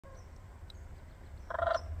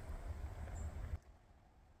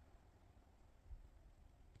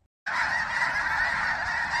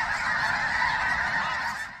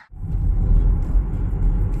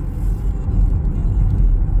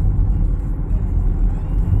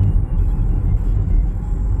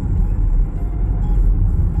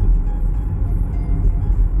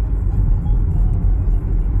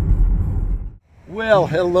Well,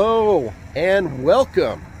 hello and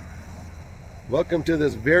welcome. Welcome to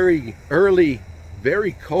this very early,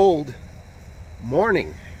 very cold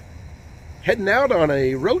morning. Heading out on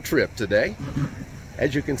a road trip today.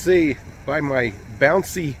 As you can see by my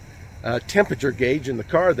bouncy temperature gauge in the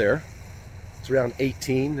car there, it's around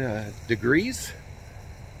 18 degrees.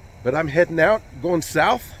 But I'm heading out, going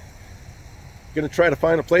south. Going to try to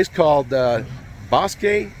find a place called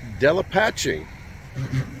Bosque Del Apache.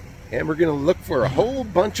 And we're going to look for a whole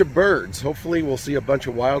bunch of birds. Hopefully we'll see a bunch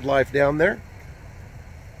of wildlife down there.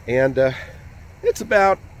 And it's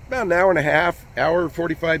about an hour and a half, hour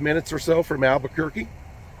 45 minutes or so from Albuquerque.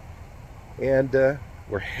 And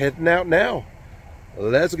we're heading out now.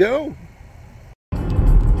 Let's go.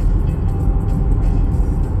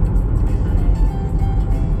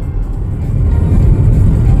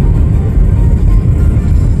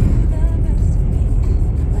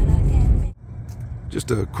 Just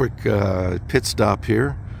a quick pit stop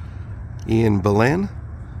here in Belen.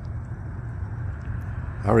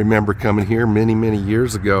 I remember coming here many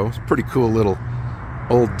years ago. It's a pretty cool little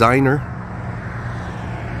old diner.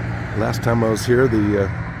 Last time I was here,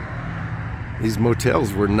 these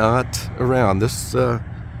motels were not around. This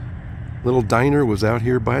little diner was out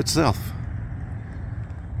here by itself.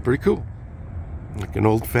 Pretty cool. Like an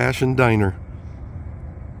old-fashioned diner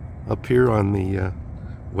up here on the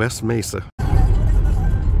West Mesa.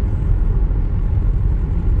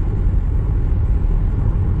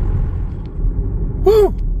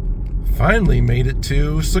 Woo! Finally made it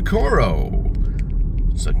to Socorro,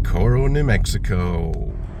 New Mexico.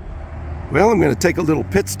 Well, I'm going to take a little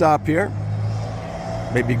pit stop here.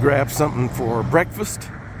 Maybe grab something for breakfast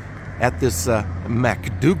at this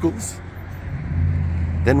McDougal's.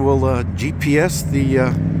 Then we'll GPS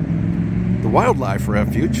the wildlife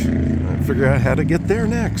refuge and figure out how to get there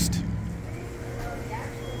next.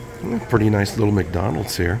 Pretty nice little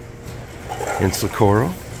McDonald's here in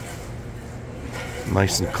Socorro.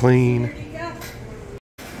 Nice and clean.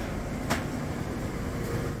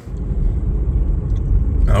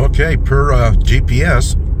 Okay, per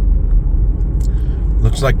GPS,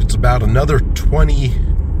 looks like it's about another 20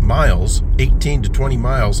 miles, 18 to 20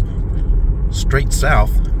 miles straight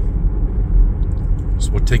south.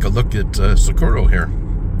 So we'll take a look at Socorro here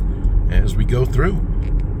as we go through.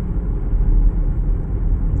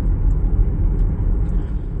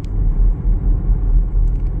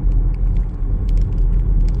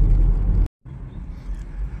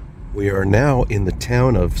 We are now in the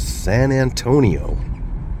town of San Antonio.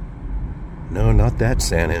 No, not that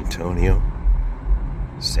San Antonio.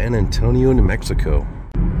 San Antonio, New Mexico.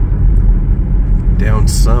 Down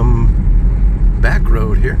some back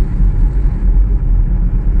road here.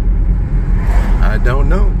 I don't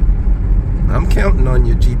know. I'm counting on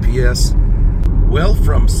you, GPS. Well,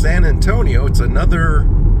 from San Antonio, it's another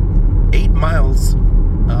 8 miles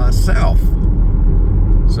south.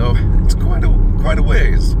 So it's quite a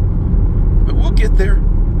ways. But we'll get there.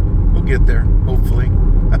 We'll get there, hopefully.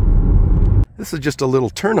 This is just a little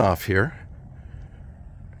turnoff here.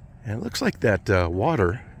 And it looks like that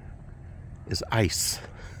water is ice.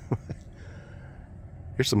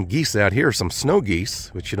 Here's some geese out here, some snow geese,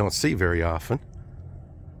 which you don't see very often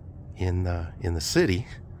in the city.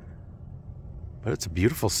 But it's a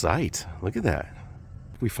beautiful sight. Look at that.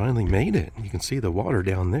 We finally made it. You can see the water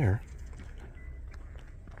down there.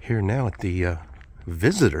 Here now at the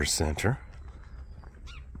visitor center.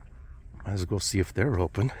 Might as well go see if they're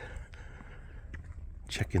open.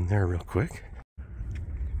 Check in there real quick.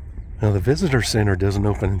 Now the visitor center doesn't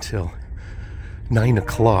open until 9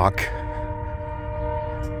 o'clock.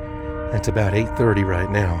 It's about 8:30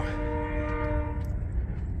 right now.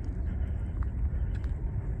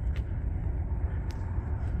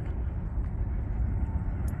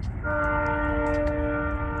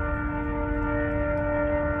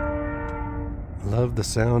 Love the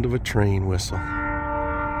sound of a train whistle.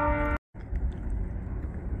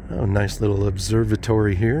 Oh, nice little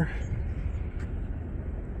observatory here.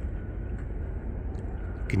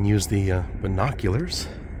 You can use the binoculars.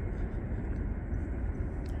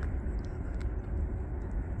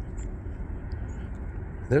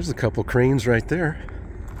 There's a couple cranes right there.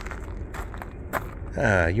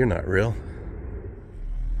 Ah, you're not real.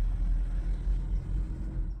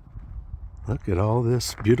 Look at all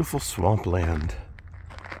this beautiful swampland.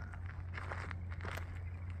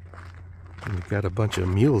 We've got a bunch of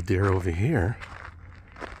mule deer over here.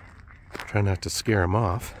 Try not to scare them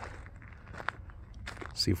off.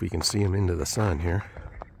 See if we can see them into the sun here.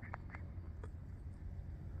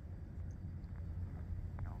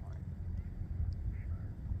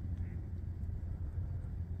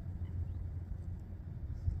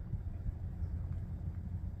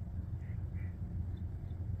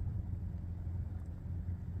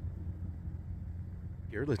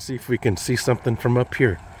 Here, let's see if we can see something from up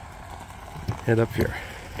here. Head up here.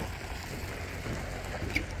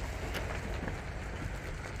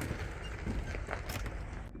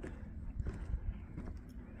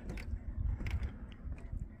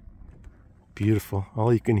 Beautiful.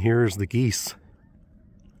 All you can hear is the geese.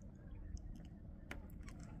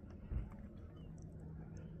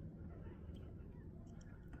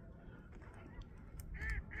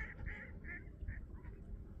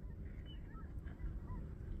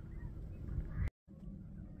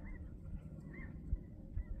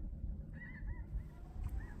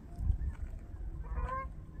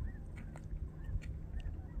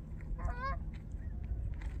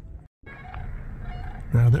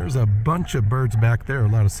 Now there's a bunch of birds back there, a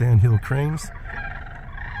lot of Sandhill Cranes.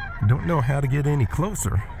 I don't know how to get any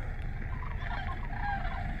closer.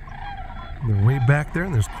 They're way back there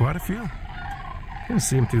and there's quite a few. You can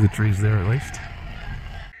see them through the trees there at least.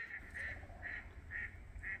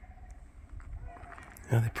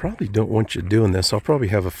 Now they probably don't want you doing this. I'll probably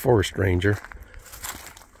have a forest ranger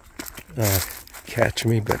catch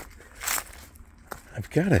me, but I've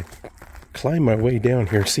got to climb my way down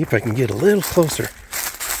here and see if I can get a little closer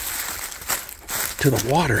to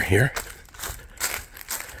the water here.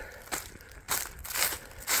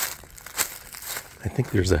 I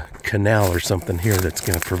think there's a canal or something here that's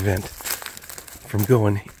going to prevent from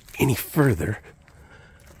going any further,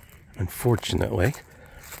 unfortunately.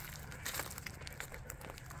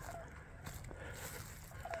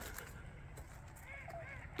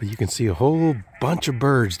 But you can see a whole bunch of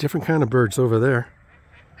birds, different kind of birds over there.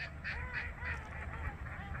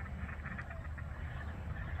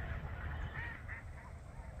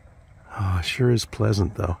 Oh, it sure is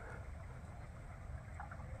pleasant though.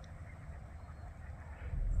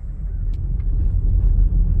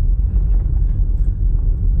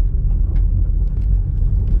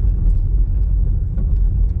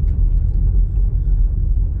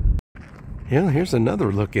 Yeah, here's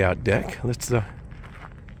another lookout deck. Let's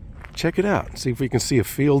check it out. See if we can see a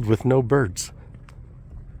field with no birds.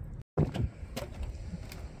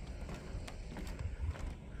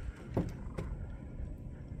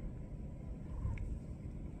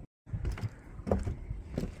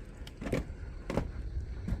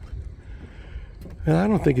 Well, I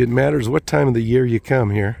don't think it matters what time of the year you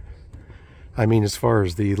come here. I mean, as far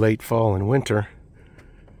as the late fall and winter.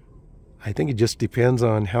 I think it just depends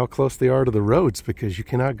on how close they are to the roads, because you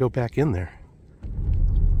cannot go back in there.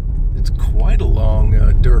 It's quite a long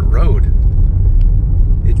dirt road.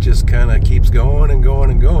 It just kind of keeps going and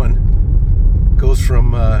going and going. Goes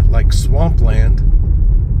from like swampland,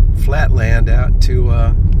 flat land, out to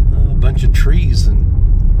a bunch of trees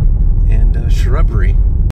and shrubbery.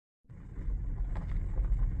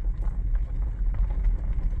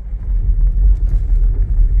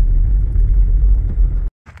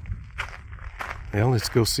 Well, let's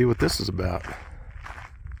go see what this is about.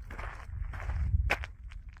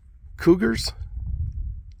 Cougars?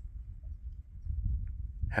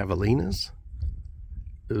 Javelinas?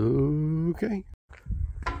 Okay.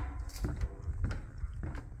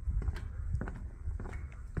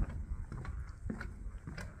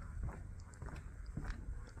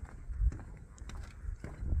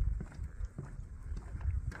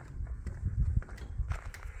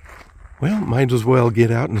 Well, might as well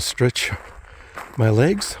get out and stretch my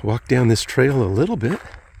legs, walk down this trail a little bit,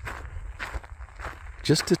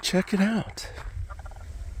 just to check it out.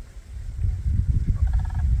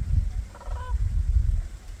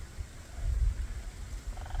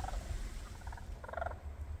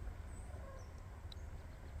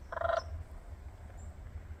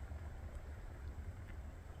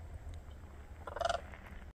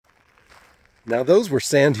 Now those were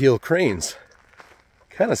Sandhill Cranes.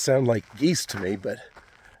 Kind of sound like geese to me, but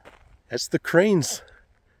that's the cranes.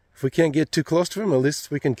 If we can't get too close to them, at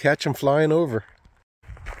least we can catch them flying over.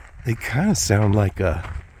 They kind of sound like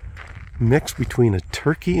a mix between a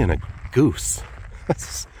turkey and a goose.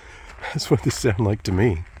 That's what they sound like to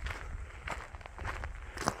me.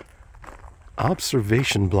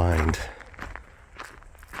 Observation blind.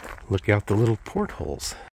 Look out the little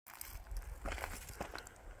portholes.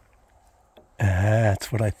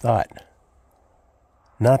 That's what I thought.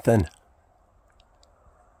 Nothing.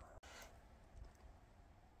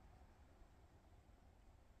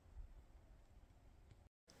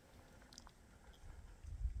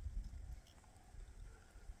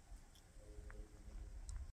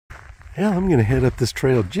 Well, I'm going to head up this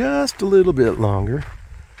trail just a little bit longer,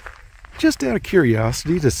 just out of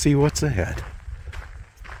curiosity to see what's ahead.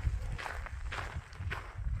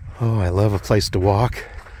 Oh, I love a place to walk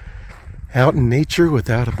out in nature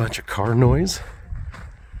without a bunch of car noise.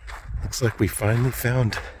 The Looks like we finally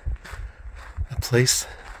found a place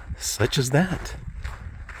such as that.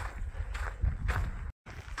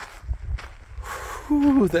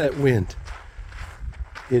 Whew, that wind.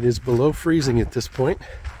 It is below freezing at this point.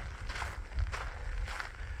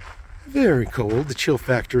 Very cold. The chill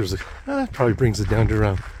factor is probably brings it down to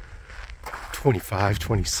around 25,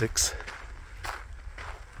 26.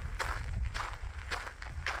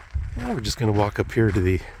 Now we're just going to walk up here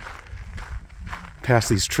to past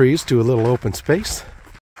these trees to a little open space.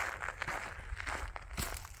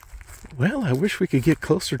 Well, I wish we could get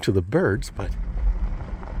closer to the birds, but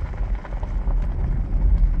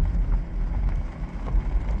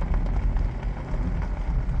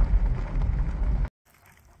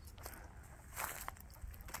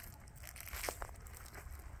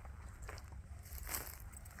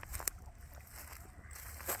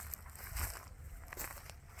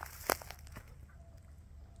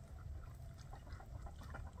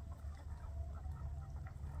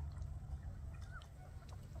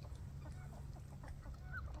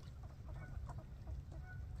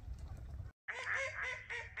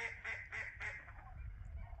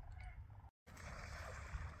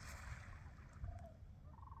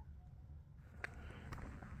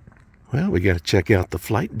well, we got to check out the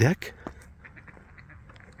flight deck.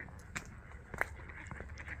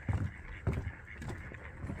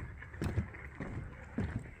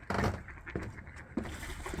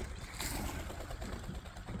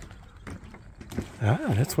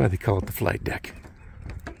 Ah, that's why they call it the flight deck.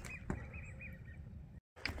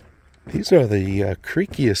 These are the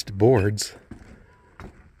creakiest boards.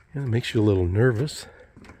 Yeah, it makes you a little nervous.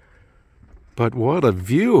 But what a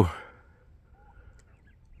view!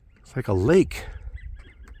 It's like a lake.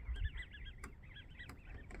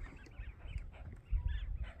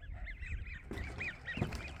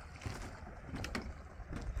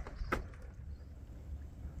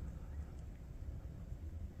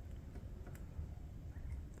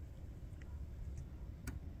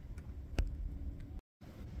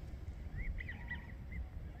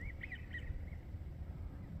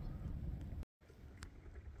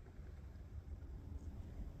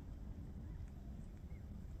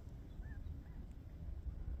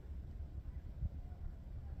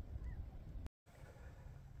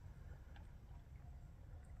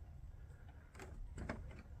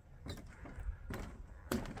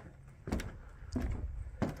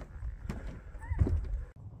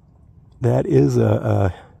 That is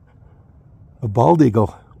a bald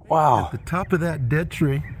eagle. Wow. At the top of that dead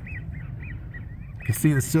tree, you can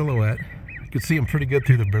see the silhouette. You can see him pretty good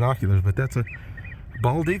through the binoculars, but that's a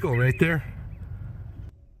bald eagle right there.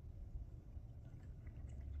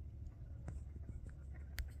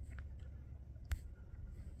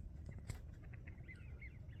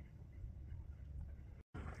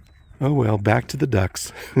 Oh well, back to the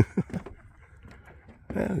ducks.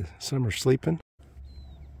 Some are sleeping.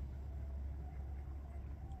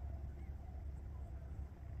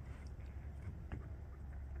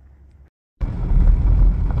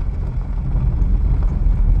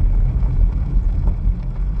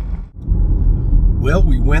 Well,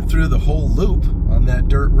 we went through the whole loop on that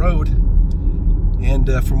dirt road, and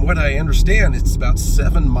from what I understand, it's about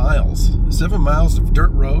 7 miles. 7 miles of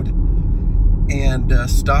dirt road, and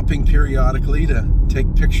stopping periodically to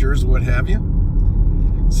take pictures, what have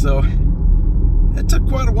you. So it took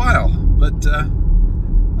quite a while, but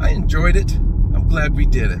I enjoyed it. I'm glad we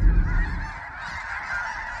did it.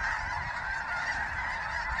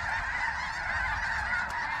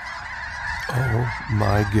 Oh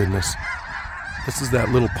my goodness. This is that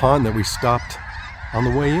little pond that we stopped on the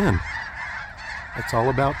way in. It's all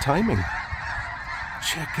about timing.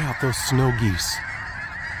 Check out those snow geese.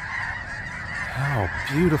 How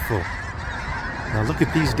beautiful. Now look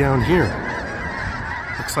at these down here.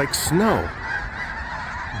 Looks like snow.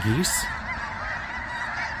 Geese.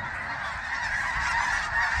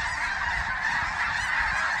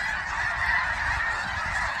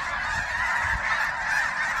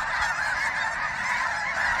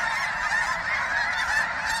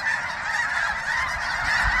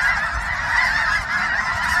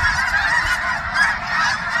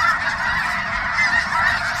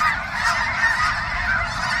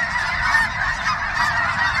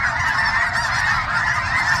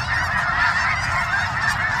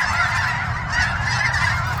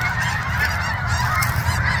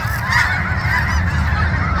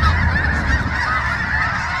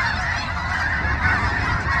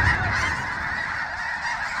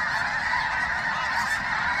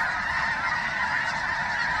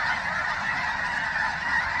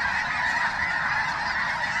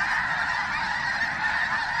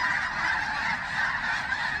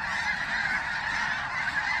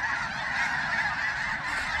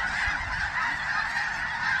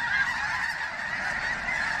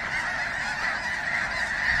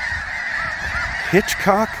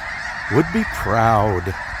 Hitchcock would be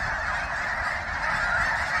proud.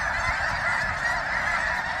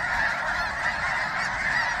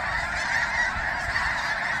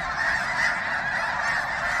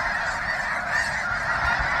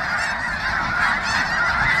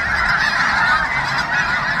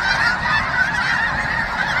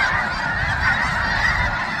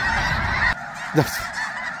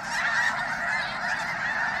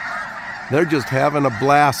 They're just having a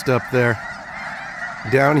blast up there.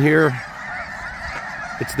 Down here,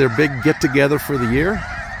 it's their big get-together for the year.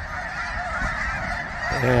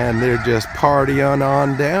 And they're just partying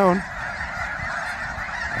on down.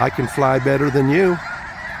 I can fly better than you.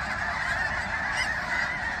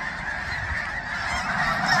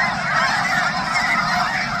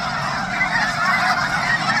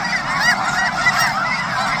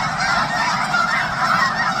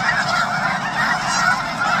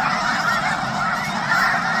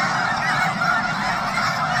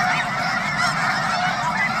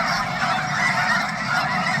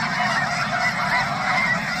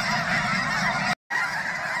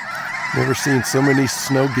 Never seen so many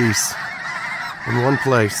snow geese in one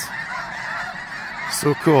place.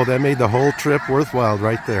 So cool. That made the whole trip worthwhile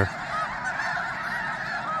right there.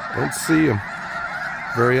 Don't see them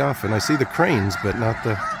very often. I see the cranes, but not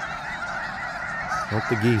the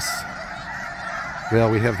geese.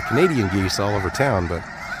 Well, we have the Canadian geese all over town, but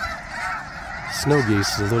snow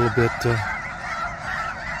geese is a little bit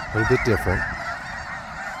different.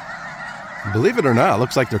 Believe it or not, it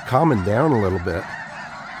looks like they're calming down a little bit.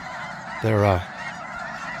 They're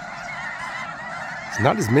it's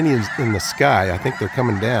not as many as in the sky. I think they're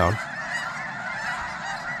coming down.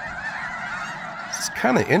 It's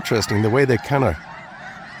kind of interesting the way they kind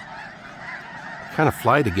of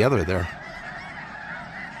fly together there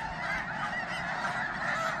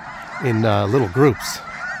in little groups.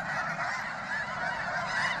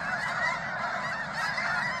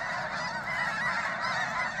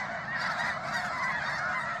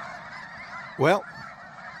 Well,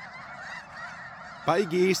 bye,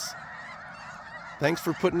 geese. Thanks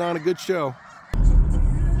for putting on a good show.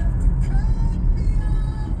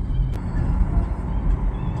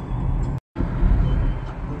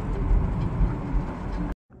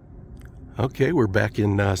 Okay, we're back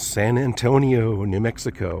in San Antonio, New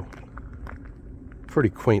Mexico. Pretty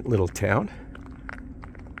quaint little town.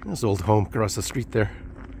 There's old home across the street there.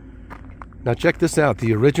 Now check this out,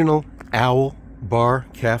 the original Owl Bar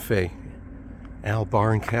Cafe. Owl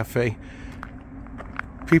Bar and Cafe.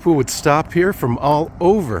 People would stop here from all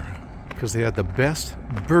over because they had the best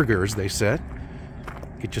burgers, they said.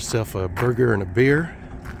 Get yourself a burger and a beer.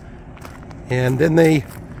 And then they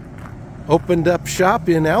opened up shop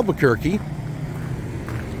in Albuquerque.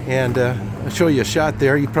 And I'll show you a shot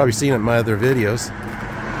there. You've probably seen it in my other videos.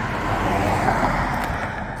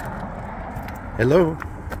 Hello?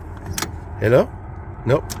 Hello?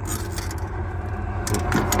 Nope.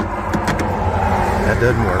 That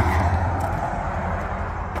doesn't work.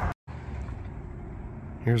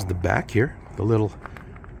 Here's the back here, the little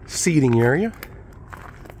seating area.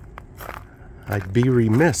 I'd be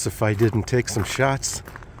remiss if I didn't take some shots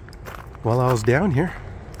while I was down here.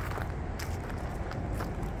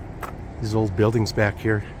 These old buildings back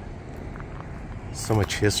here. So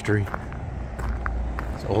much history.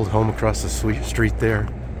 This old home across the street there.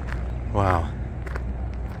 Wow.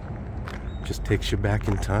 Just takes you back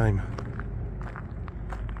in time.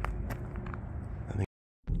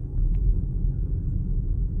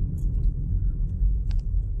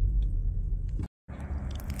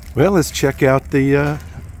 Well, let's check out the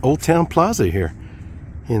Old Town Plaza here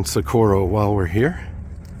in Socorro while we're here.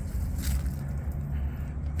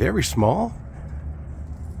 Very small,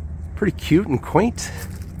 pretty cute and quaint.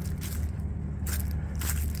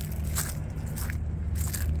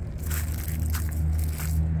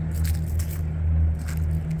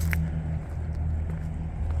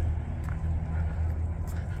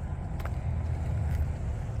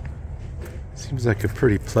 Seems like a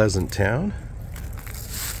pretty pleasant town.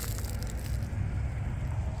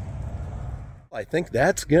 I think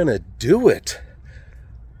that's gonna do it.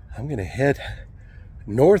 I'm gonna head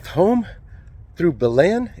north home through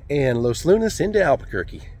Belen and Los Lunas into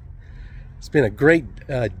Albuquerque. It's been a great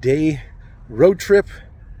day road trip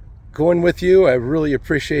going with you. I really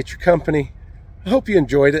appreciate your company. I hope you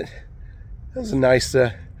enjoyed it. It was a nice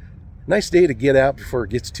day to get out before it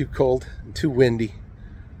gets too cold and too windy.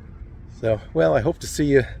 So, well, I hope to see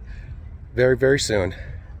you very, very soon.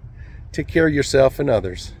 Take care of yourself and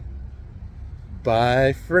others.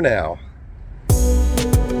 Bye for now.